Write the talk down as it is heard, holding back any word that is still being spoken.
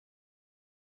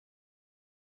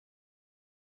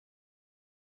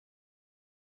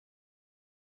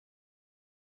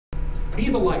Be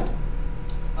the light.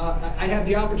 I had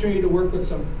the opportunity to work with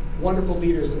some wonderful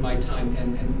leaders in my time,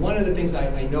 and one of the things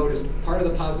I noticed, part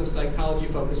of the positive psychology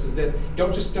focus was this: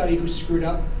 don't just study who screwed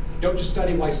up, don't just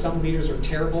study why some leaders are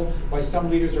terrible, why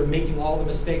some leaders are making all the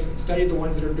mistakes, but study the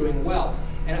ones that are doing well.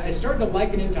 And I started to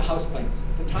liken it to houseplants.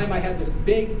 At the time I had this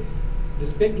big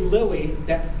lily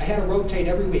that I had to rotate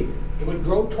every week. It would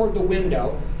grow toward the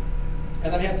window,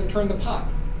 and then I had to turn the pot.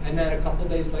 And then a couple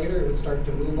days later, it would start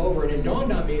to move over. And it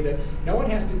dawned on me that no one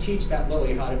has to teach that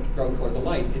lily how to grow toward the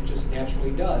light. It just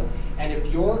naturally does. And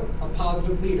if you're a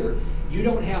positive leader, you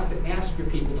don't have to ask your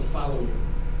people to follow you.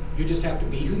 You just have to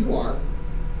be who you are,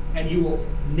 and you will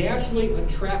naturally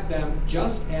attract them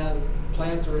just as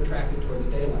plants are attracted toward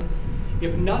the daylight.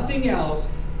 If nothing else,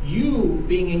 you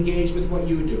being engaged with what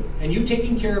you do, and you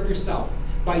taking care of yourself,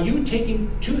 by you taking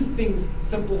 2 things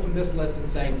simple from this list and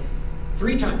saying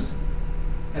 3 times,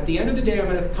 at the end of the day, I'm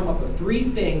going to come up with 3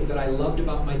 things that I loved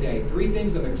about my day, 3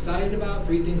 things I'm excited about,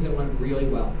 3 things that went really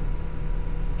well.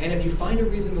 And if you find a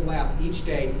reason to laugh each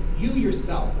day, you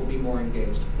yourself will be more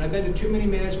engaged. And I've been to too many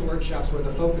management workshops where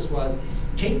the focus was,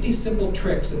 take these simple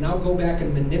tricks and now go back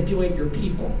and manipulate your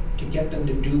people to get them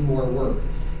to do more work.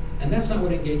 And that's not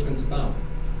what engagement's about.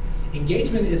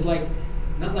 Engagement is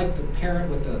not like the parent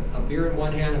with a beer in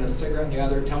one hand and a cigarette in the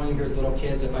other telling his little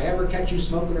kids, if I ever catch you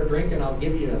smoking or drinking, I'll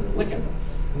give you a licking.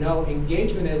 No,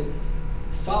 engagement is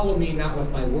follow me not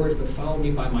with my words, but follow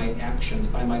me by my actions,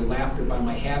 by my laughter, by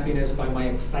my happiness, by my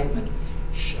excitement.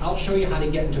 I'll show you how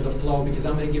to get into the flow because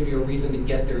I'm going to give you a reason to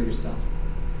get there yourself.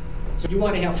 So you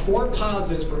want to have 4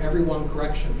 positives for every 1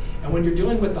 correction. And when you're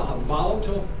dealing with a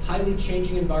volatile, highly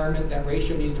changing environment, that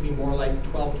ratio needs to be more like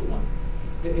 12 to 1.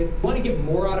 If you want to get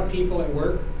more out of people at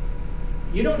work,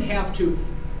 you don't have to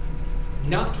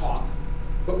not talk.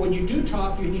 But when you do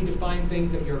talk, you need to find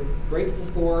things that you're grateful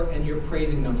for and you're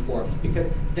praising them for,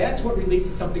 because that's what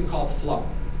releases something called flow.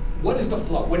 What is the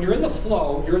flow? When you're in the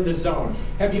flow, you're in the zone.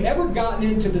 Have you ever gotten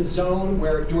into the zone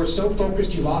where you were so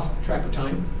focused you lost track of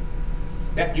time?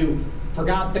 That you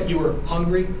forgot that you were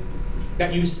hungry?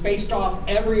 That you spaced off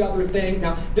every other thing?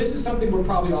 Now, this is something we're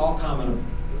probably all common.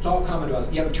 It's all common to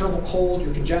us. You have a terrible cold,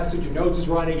 you're congested, your nose is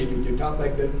running, you talk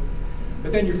like this.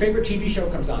 But then your favorite TV show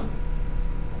comes on.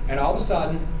 And all of a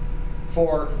sudden,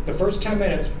 for the first 10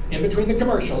 minutes, in between the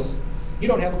commercials, you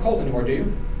don't have a cold anymore, do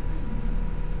you?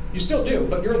 You still do,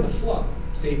 but you're in the flow,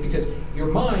 see? Because your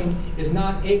mind is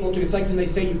not able to, it's like when they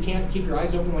say you can't keep your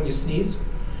eyes open when you sneeze.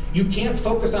 You can't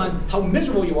focus on how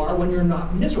miserable you are when you're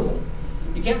not miserable.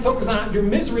 You can't focus on your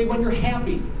misery when you're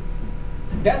happy.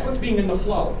 That's what's being in the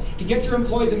flow. To get your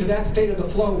employees into that state of the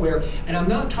flow where, and I'm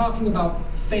not talking about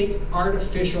fake,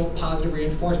 artificial, positive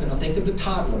reinforcement. Now think of the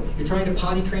toddler. You're trying to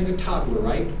potty train the toddler,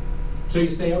 right? So you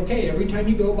say, okay, every time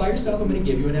you go by yourself, I'm going to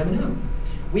give you an M&M.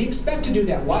 We expect to do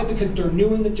that. Why? Because they're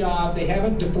new in the job. They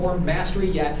haven't deformed mastery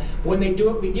yet. When they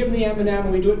do it, we give them the M&M and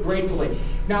we do it gratefully.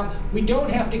 Now, we don't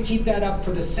have to keep that up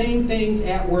for the same things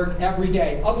at work every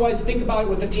day. Otherwise, think about it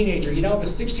with a teenager. You know, if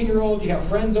a 16-year-old, you have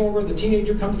friends over, the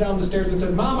teenager comes down the stairs and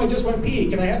says, Mom, I just went pee.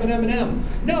 Can I have an M&M?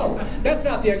 No, that's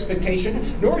not the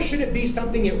expectation. Nor should it be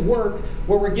something at work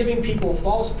where we're giving people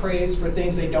false praise for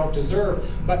things they don't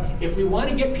deserve. But if we want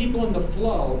to get people in the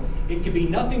flow, it could be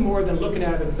nothing more than looking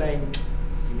at them and saying,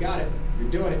 got it.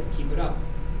 You're doing it. Keep it up.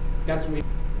 That's what we.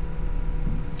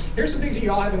 Here's some things that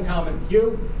you all have in common.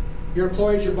 You, your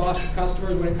employees, your boss, your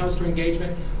customers, when it comes to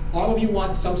engagement, all of you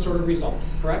want some sort of result,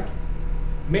 correct?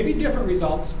 Maybe different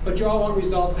results, but you all want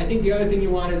results. I think the other thing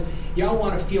you want is you all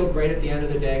want to feel great at the end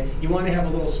of the day. You want to have a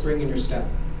little spring in your step.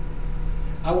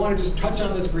 I want to just touch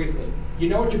on this briefly. You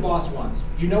know what your boss wants.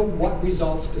 You know what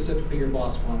results specifically your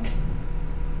boss wants.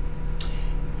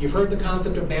 You've heard the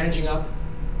concept of managing up,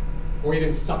 or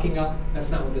even sucking up. That's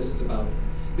not what this is about.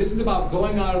 This is about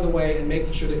going out of the way and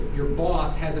making sure that your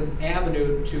boss has an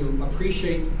avenue to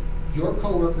appreciate your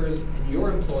coworkers and your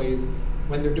employees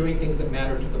when they're doing things that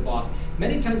matter to the boss.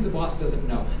 Many times the boss doesn't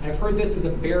know. I've heard this as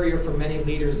a barrier for many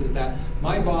leaders, is that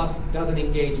my boss doesn't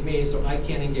engage me, so I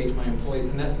can't engage my employees,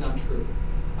 and that's not true.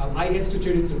 I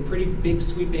instituted some pretty big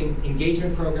sweeping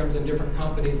engagement programs in different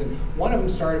companies, and one of them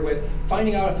started with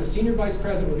finding out if the senior vice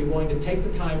president would be willing to take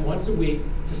the time once a week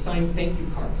to sign thank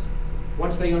you cards.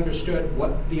 Once they understood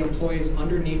what the employees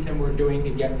underneath him were doing to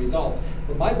get results.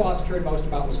 What my boss cared most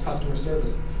about was customer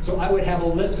service. So I would have a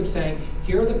list of saying,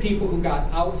 here are the people who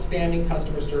got outstanding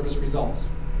customer service results.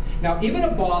 Now, even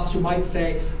a boss who might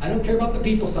say, I don't care about the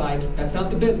people side, that's not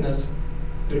the business,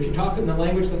 but if you talk in the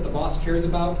language that the boss cares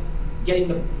about, getting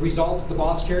the results the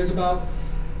boss cares about,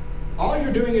 all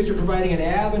you're doing is you're providing an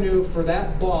avenue for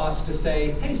that boss to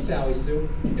say, hey, Sally Sue,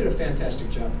 you did a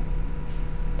fantastic job.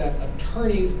 that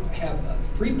attorneys have a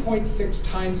 3.6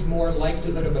 times more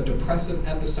likelihood of a depressive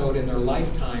episode in their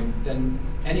lifetime than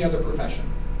any other profession.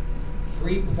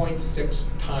 3.6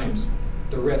 times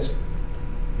the risk.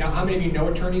 Now, how many of you know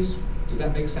attorneys? Does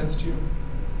that make sense to you?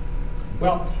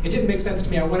 Well, it didn't make sense to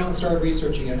me. I went out and started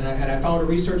researching it, and I found a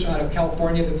research out of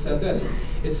California that said this.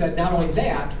 It said not only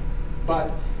that,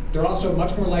 but they're also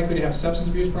much more likely to have substance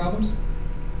abuse problems.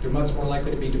 They're much more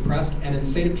likely to be depressed. And in the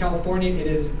state of California, it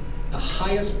is the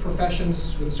highest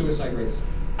professions with suicide rates.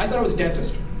 I thought it was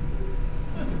dentist.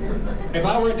 If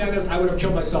I were a dentist, I would have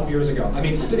killed myself years ago. I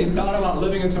mean, thought about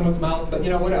living in someone's mouth, but you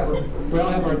know, whatever. We all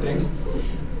have our things.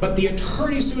 But the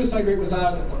attorney suicide rate was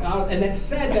out, and it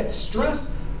said that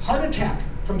stress, heart attack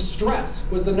from stress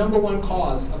was the #1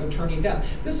 cause of attorney death.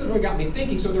 This is what got me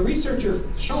thinking. So the researcher,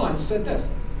 Sean, said this.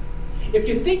 If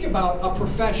you think about a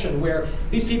profession where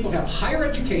these people have higher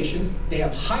educations, they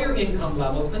have higher income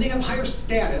levels, and they have higher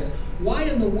status, why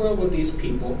in the world would these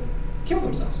people kill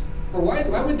themselves? Or why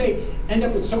would they end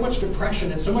up with so much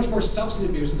depression and so much more substance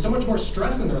abuse and so much more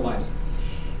stress in their lives?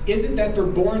 Is it that they're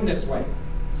born this way?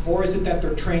 Or is it that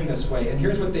they're trained this way? And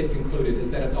here's what they've concluded,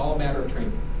 is that it's all a matter of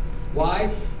training.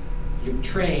 Why? You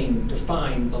train to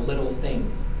find the little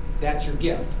things. That's your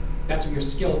gift. That's what you're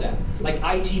skilled at. Like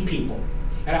IT people.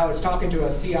 And I was talking to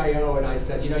a CIO and I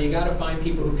said, you know, you got to find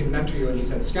people who can mentor you. And he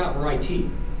said, Scott, we're IT.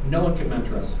 No one can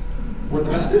mentor us. We're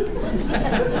the best.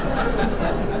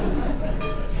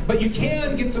 But you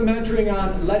can get some mentoring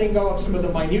on letting go of some of the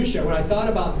minutiae. When I thought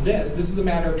about this is a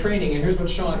matter of training. And here's what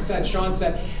Sean said. Sean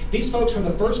said, these folks from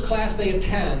the first class they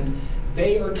attend,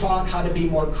 they are taught how to be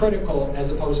more critical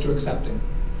as opposed to accepting.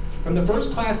 From the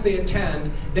first class they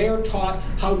attend, they are taught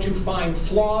how to find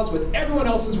flaws with everyone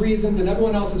else's reasons and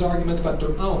everyone else's arguments but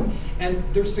their own. And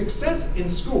their success in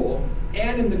school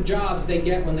and in the jobs they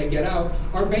get when they get out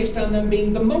are based on them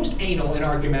being the most anal and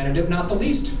argumentative, not the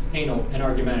least anal and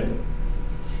argumentative.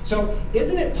 So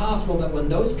isn't it possible that when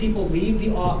those people leave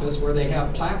the office where they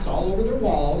have plaques all over their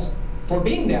walls for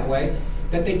being that way,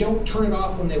 that they don't turn it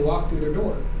off when they walk through their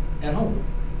door at home?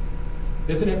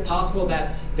 Isn't it possible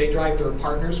that they drive their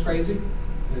partners crazy?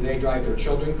 They drive their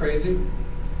children crazy?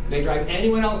 They drive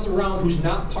anyone else around who's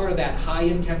not part of that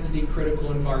high-intensity,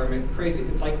 critical environment crazy.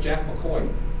 It's like Jack McCoy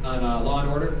on Law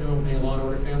 & Order. You know, any Law &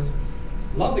 Order fans?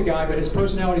 Love the guy, but his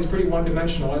personality is pretty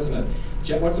one-dimensional, isn't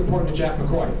it? What's important to Jack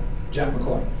McCoy? Jack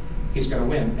McCoy. He's going to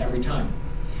win every time.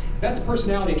 That's a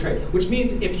personality trait, which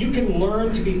means if you can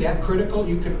learn to be that critical,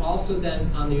 you can also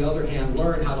then, on the other hand,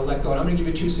 learn how to let go. And I'm going to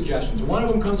give you 2 suggestions. One of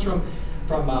them comes from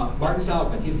Martin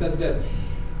Seligman. He says this,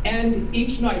 end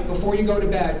each night before you go to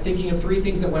bed thinking of 3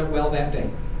 things that went well that day.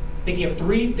 Thinking of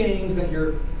 3 things that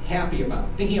you're happy about.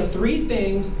 Thinking of 3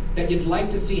 things that you'd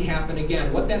like to see happen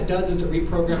again. What that does is it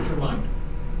reprograms your mind.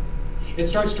 It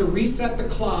starts to reset the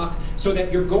clock so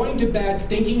that you're going to bed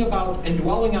thinking about and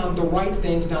dwelling on the right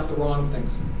things, not the wrong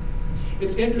things.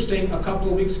 It's interesting, a couple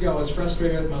of weeks ago I was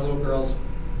frustrated with my little girls.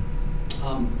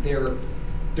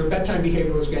 Their bedtime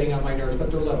behavior was getting on my nerves, but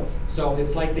they're little. So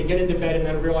it's like they get into bed and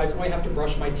then realize, oh, I have to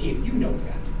brush my teeth. You know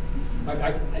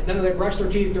that. Then they brush their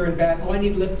teeth, they're in bed. Oh, I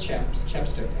need lip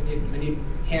chapstick. I need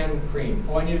hand cream.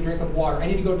 Oh, I need a drink of water. I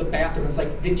need to go to the bathroom. It's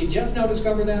like, did you just now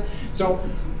discover that? So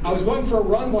I was going for a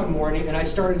run one morning and I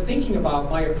started thinking about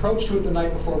my approach to it the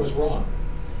night before was wrong.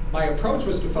 My approach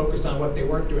was to focus on what they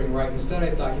weren't doing right. Instead,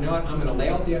 I thought, you know what, I'm going to lay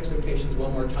out the expectations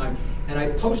one more time. And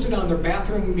I posted on their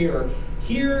bathroom mirror,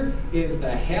 here is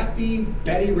the happy,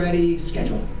 Betty Ready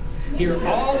schedule. Here are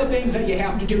all the things that you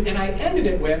have to do. And I ended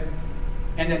it with,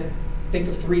 and then think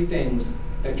of 3 things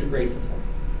that you're grateful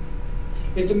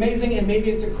for. It's amazing, and maybe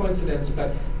it's a coincidence,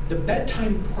 but the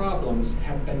bedtime problems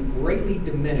have been greatly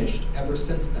diminished ever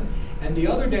since then. And the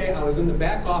other day, I was in the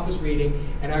back office reading,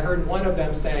 and I heard one of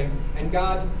them saying, and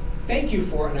God, thank you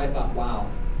for it. And I thought, wow.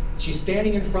 She's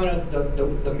standing in front of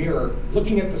the mirror,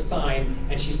 looking at the sign,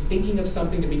 and she's thinking of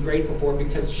something to be grateful for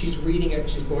because she's reading it,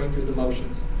 she's going through the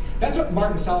motions. That's what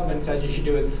Martin Seligman says you should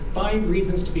do, is find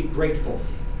reasons to be grateful.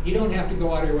 You don't have to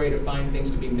go out of your way to find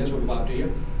things to be miserable about, do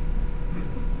you?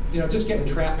 You know, just get in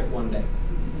traffic one day.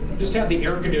 Just have the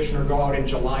air conditioner go out in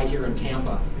July here in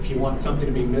Tampa if you want something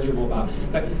to be miserable about.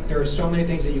 But there are so many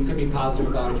things that you could be positive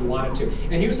about if you wanted to.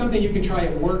 And here's something you can try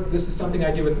at work. This is something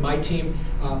I do with my team.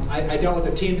 I dealt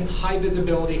with a team, high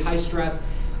visibility, high stress.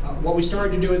 What we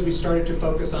started to do is we started to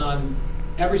focus on,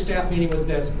 every staff meeting was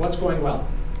this, what's going well?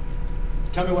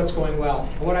 Tell me what's going well.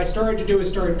 And what I started to do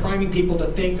is started priming people to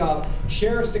think of,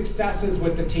 share successes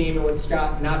with the team and with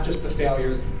Scott, not just the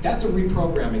failures. That's a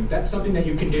reprogramming. That's something that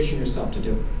you condition yourself to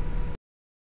do.